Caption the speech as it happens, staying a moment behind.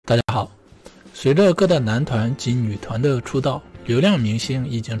大家好，随着各大男团及女团的出道，流量明星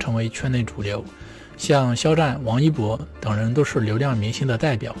已经成为圈内主流，像肖战、王一博等人都是流量明星的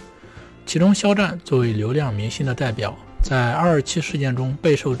代表。其中肖战作为流量明星的代表，在227事件中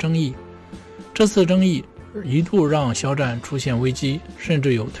备受争议。这次争议一度让肖战出现危机，甚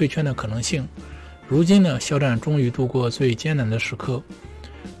至有退圈的可能性。如今呢，肖战终于度过最艰难的时刻，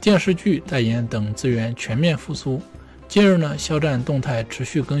电视剧、代言等资源全面复苏。近日呢，肖战动态持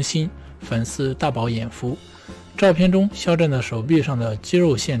续更新，粉丝大饱眼福。照片中，肖战的手臂上的肌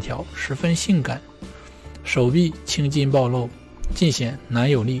肉线条十分性感，手臂青筋暴露，尽显男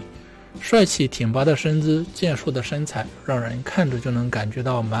有力。帅气挺拔的身姿，健硕的身材，让人看着就能感觉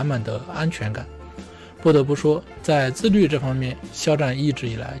到满满的安全感。不得不说，在自律这方面，肖战一直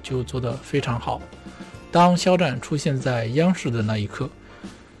以来就做得非常好。当肖战出现在央视的那一刻，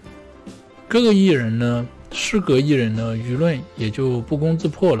各个艺人呢，失格艺人呢，舆论也就不攻自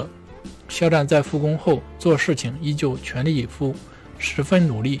破了。肖战在复工后做事情依旧全力以赴，十分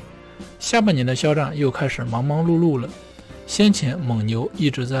努力。下半年的肖战又开始忙忙碌碌了。先前蒙牛一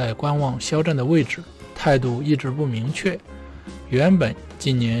直在观望肖战的位置，态度一直不明确。原本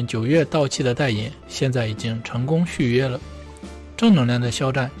今年9月到期的代言，现在已经成功续约了。正能量的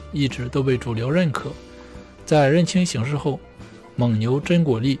肖战一直都被主流认可。在认清形势后，蒙牛真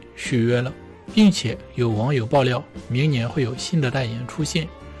果粒续约了，并且有网友爆料，明年会有新的代言出现。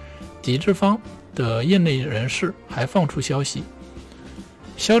抵制方的业内人士还放出消息，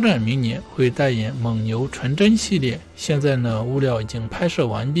肖战明年会代言蒙牛纯真系列，现在呢物料已经拍摄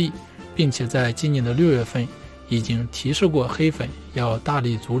完毕，并且在今年的6月份已经提示过黑粉要大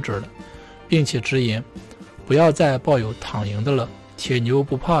力阻止了，并且直言不要再抱有躺赢的了，铁牛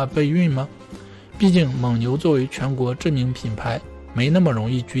不怕被运吗？毕竟蒙牛作为全国知名品牌，没那么容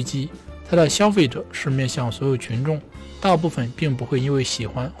易狙击，它的消费者是面向所有群众，大部分并不会因为喜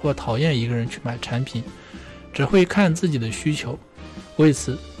欢或讨厌一个人去买产品，只会看自己的需求。为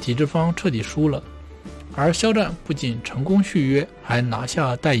此，抵制方彻底输了。而肖战不仅成功续约，还拿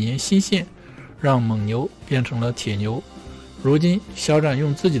下代言新线，让蒙牛变成了铁牛。如今，肖战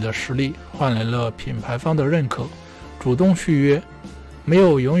用自己的实力换来了品牌方的认可，主动续约。没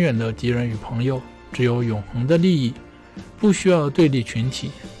有永远的敌人与朋友，只有永恒的利益。不需要对立群体，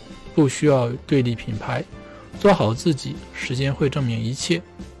不需要对立品牌，做好自己，时间会证明一切，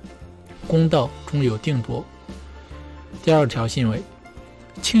公道终有定夺。第二条新闻，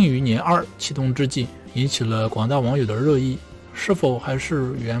庆余年2启动之际，引起了广大网友的热议，是否还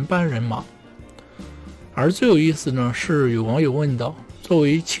是原班人马？而最有意思呢，是有网友问到，作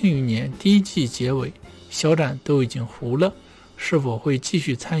为庆余年第1季结尾，肖战都已经糊了，是否会继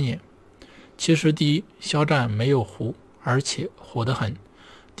续参演？其实第一，肖战没有糊，而且火得很。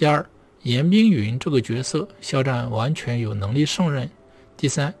第二，严冰云这个角色，肖战完全有能力胜任。第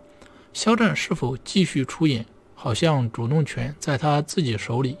三，肖战是否继续出演，好像主动权在他自己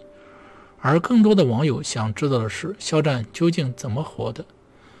手里。而更多的网友想知道的是，肖战究竟怎么火的？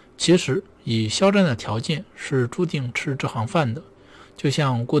其实，以肖战的条件是注定吃这行饭的。就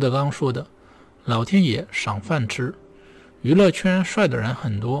像郭德纲说的，老天爷赏饭吃。娱乐圈帅的人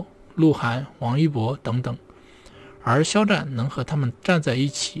很多，鹿晗、王一博等等，而肖战能和他们站在一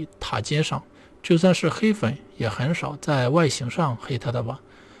起塔尖上，就算是黑粉也很少在外形上黑他的吧。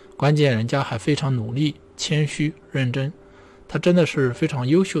关键人家还非常努力、谦虚、认真，他真的是非常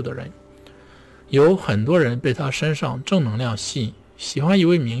优秀的人。有很多人被他身上正能量吸引，喜欢一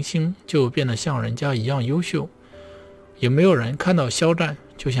位明星就变得像人家一样优秀。也没有人看到肖战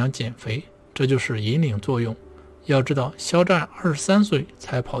就想减肥，这就是引领作用。要知道，肖战23岁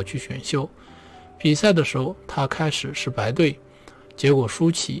才跑去选秀，比赛的时候他开始是白队，结果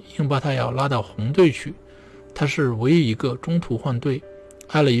舒淇硬把他要拉到红队去，他是唯一一个中途换队，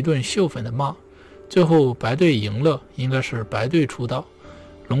挨了一顿秀粉的骂，最后白队赢了，应该是白队出道，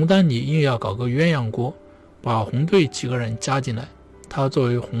龙丹妮硬要搞个鸳鸯锅，把红队几个人加进来，他作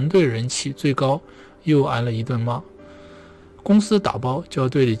为红队人气最高，又挨了一顿骂。公司打包叫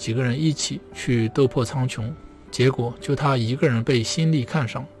队里几个人一起去斗破苍穹，结果就他一个人被新力看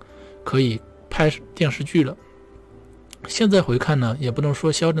上，可以拍电视剧了。现在回看呢，也不能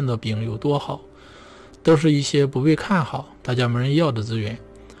说肖战的饼有多好，都是一些不被看好、大家没人要的资源。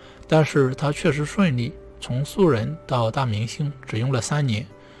但是他确实顺利，从素人到大明星只用了3年，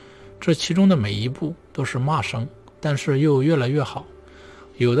这其中的每一步都是骂声，但是又越来越好。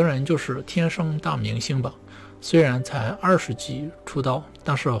有的人就是天生大明星吧，虽然才20几出道，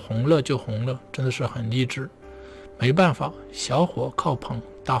但是红了就红了，真的是很励志。没办法，小火靠捧，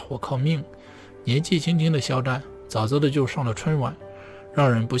大火靠命。年纪轻轻的肖战早早的就上了春晚，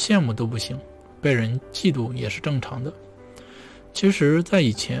让人不羡慕都不行，被人嫉妒也是正常的。其实在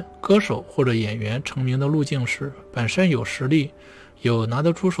以前，歌手或者演员成名的路径是本身有实力，有拿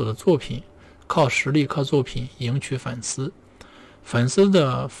得出手的作品，靠实力靠作品赢取粉丝。粉丝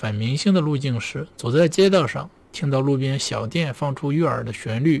的反明星的路径是走在街道上，听到路边小店放出悦耳的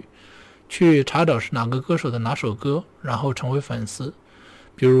旋律，去查找是哪个歌手的哪首歌，然后成为粉丝。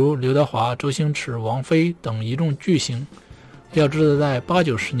比如刘德华、周星驰、王菲等一众巨星。要知道在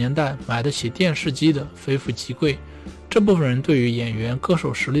80、90年代买得起电视机的非富即贵，这部分人对于演员歌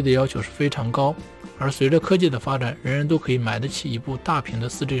手实力的要求是非常高，而随着科技的发展，人人都可以买得起一部大屏的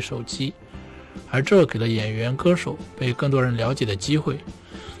 4G 手机，而这给了演员歌手被更多人了解的机会，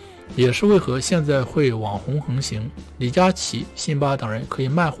也是为何现在会网红横行，李佳琦、辛巴等人可以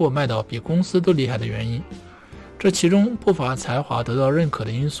卖货卖到比公司都厉害的原因。这其中不乏才华得到认可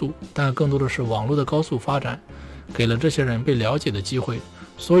的因素，但更多的是网络的高速发展给了这些人被了解的机会。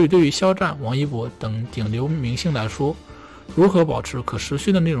所以对于肖战、王一博等顶流明星来说，如何保持可持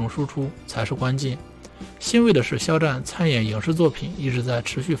续的内容输出才是关键。欣慰的是，肖战参演影视作品一直在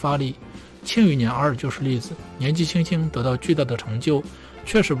持续发力，《庆余年2》就是例子。年纪轻轻得到巨大的成就，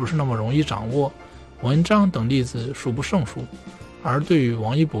确实不是那么容易掌握，文章等例子数不胜数。而对于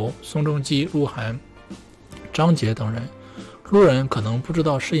王一博、宋仲基、鹿晗、张杰等人，路人可能不知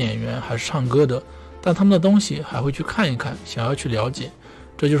道是演员还是唱歌的，但他们的东西还会去看一看，想要去了解，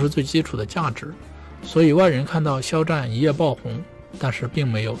这就是最基础的价值。所以外人看到肖战一夜爆红，但是并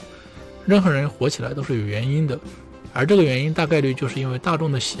没有，任何人火起来都是有原因的，而这个原因大概率就是因为大众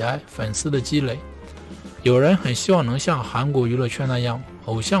的喜爱、粉丝的积累。有人很希望能像韩国娱乐圈那样，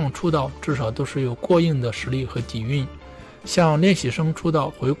偶像出道至少都是有过硬的实力和底蕴，像练习生出道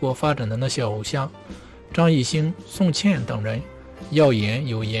回国发展的那些偶像张艺兴、宋茜等人，要颜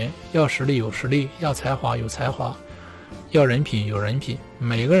有颜，要实力有实力，要才华有才华，要人品有人品，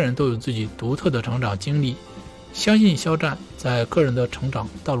每个人都有自己独特的成长经历。相信肖战在个人的成长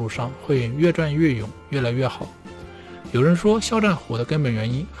道路上会越战越勇，越来越好。有人说肖战火的根本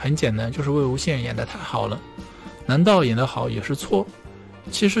原因很简单，就是魏无羡演得太好了。难道演得好也是错？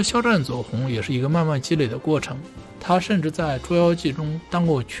其实肖战走红也是一个慢慢积累的过程，他甚至在《捉妖记》中当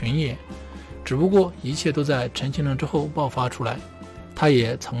过群演，只不过一切都在陈情令之后爆发出来。他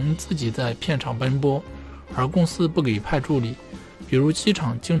也曾自己在片场奔波，而公司不给派助理，比如机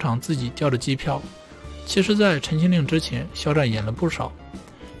场经常自己调着机票。其实在陈情令之前，肖战演了不少，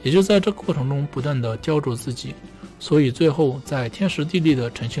也就在这个过程中不断的雕琢自己，所以最后在天时地利的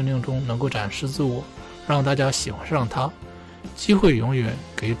陈情令中能够展示自我，让大家喜欢上他。机会永远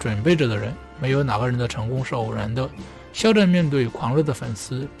给准备着的人，没有哪个人的成功是偶然的。肖战面对狂热的粉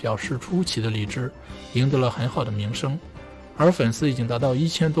丝表示出奇的理智，赢得了很好的名声。而粉丝已经达到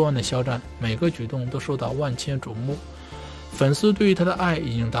1000多万的肖战，每个举动都受到万千瞩目，粉丝对于他的爱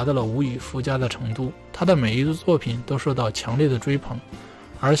已经达到了无以复加的程度，他的每一部作品都受到强烈的追捧。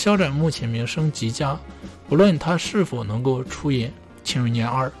而肖战目前名声极佳，不论他是否能够出演《庆余年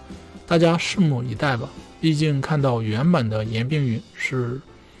2》，大家拭目以待吧。毕竟看到原版的言并允是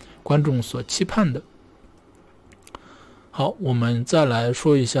观众所期盼的。好，我们再来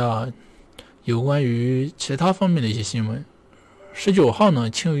说一下有关于其他方面的一些新闻。19号呢，《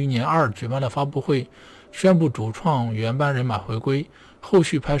庆余年2》举办了发布会，宣布主创原班人马回归，后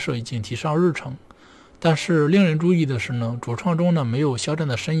续拍摄已经提上日程。但是令人注意的是呢，主创中呢没有肖战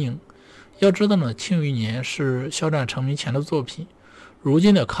的身影。要知道呢，《庆余年》是肖战成名前的作品，如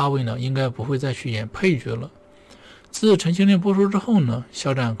今的咖位呢应该不会再去演配角了。自《陈情令》播出之后呢，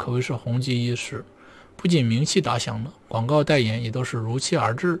肖战可谓是红极一时，不仅名气打响了，广告代言也都是如期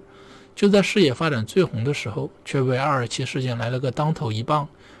而至。就在事业发展最红的时候，却被227事件来了个当头一棒，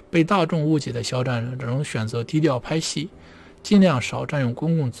被大众误解的肖战只能选择低调拍戏，尽量少占用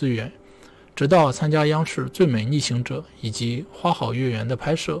公共资源。直到参加央视《最美逆行者》以及《花好月圆》的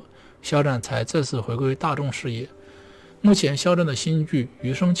拍摄，肖战才再次回归大众视野。目前肖战的新剧《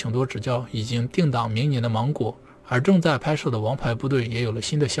余生请多指教》已经定档明年的芒果，而正在拍摄的《王牌部队》也有了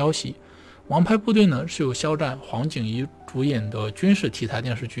新的消息。《王牌部队》呢是由肖战、黄景瑜主演的军事题材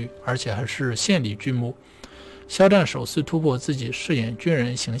电视剧，而且还是献礼剧目。肖战首次突破自己饰演军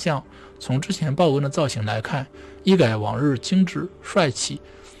人形象，从之前豹纹的造型来看，一改往日精致帅气、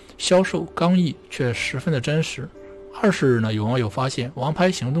消瘦刚毅，却十分的真实。20日呢，有网友发现《王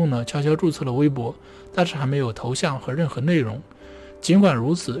牌行动》呢悄悄注册了微博，但是还没有头像和任何内容。尽管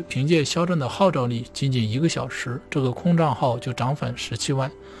如此，凭借肖战的号召力，仅仅1个小时，这个空账号就涨粉17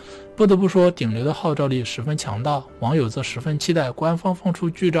万。不得不说，顶流的号召力十分强大，网友则十分期待官方放出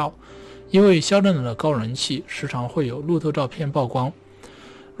剧照。因为肖战的高人气，时常会有路透照片曝光。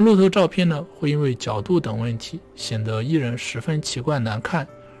路透照片呢，会因为角度等问题，显得艺人十分奇怪难看，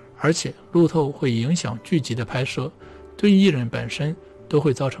而且路透会影响剧集的拍摄，对艺人本身都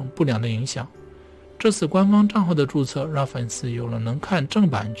会造成不良的影响。这次官方账号的注册让粉丝有了能看正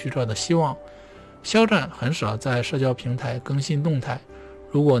版剧照的希望。肖战很少在社交平台更新动态，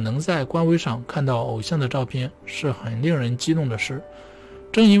如果能在官微上看到偶像的照片，是很令人激动的事。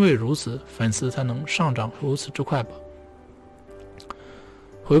正因为如此，粉丝才能上涨如此之快吧。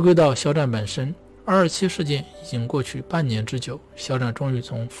回归到肖战本身，227事件已经过去半年之久，肖战终于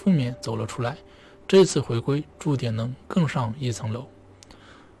从负面走了出来，这次回归注定能更上一层楼。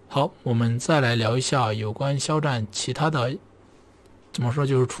好，我们再来聊一下有关肖战其他的，怎么说，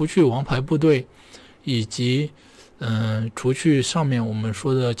就是除去王牌部队以及除去上面我们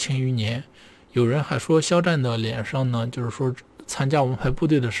说的庆余年，有人还说肖战的脸上呢，就是说参加王牌部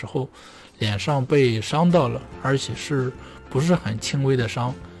队的时候脸上被伤到了，而且是不是很轻微的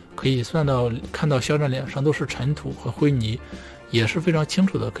伤，可以看到肖战脸上都是尘土和灰泥，也是非常清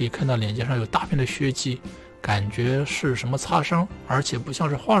楚的可以看到脸颊上有大片的血迹，感觉是什么擦伤，而且不像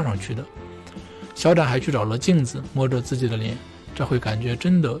是画上去的。肖战还去找了镜子摸着自己的脸，这回感觉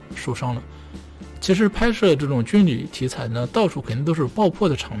真的受伤了。其实拍摄这种军旅题材呢，到处肯定都是爆破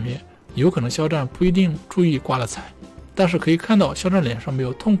的场面，有可能肖战不一定注意挂了彩，但是可以看到肖战脸上没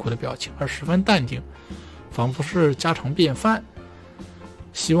有痛苦的表情，而十分淡定，仿佛是家常便饭。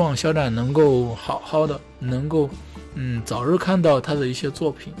希望肖战能够好好的，能够早日看到他的一些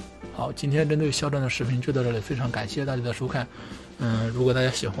作品。好，今天针对肖战的视频就到这里，非常感谢大家的收看。如果大家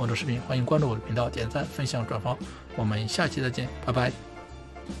喜欢我的视频，欢迎关注我的频道，点赞、分享、转发。我们下期再见，拜拜。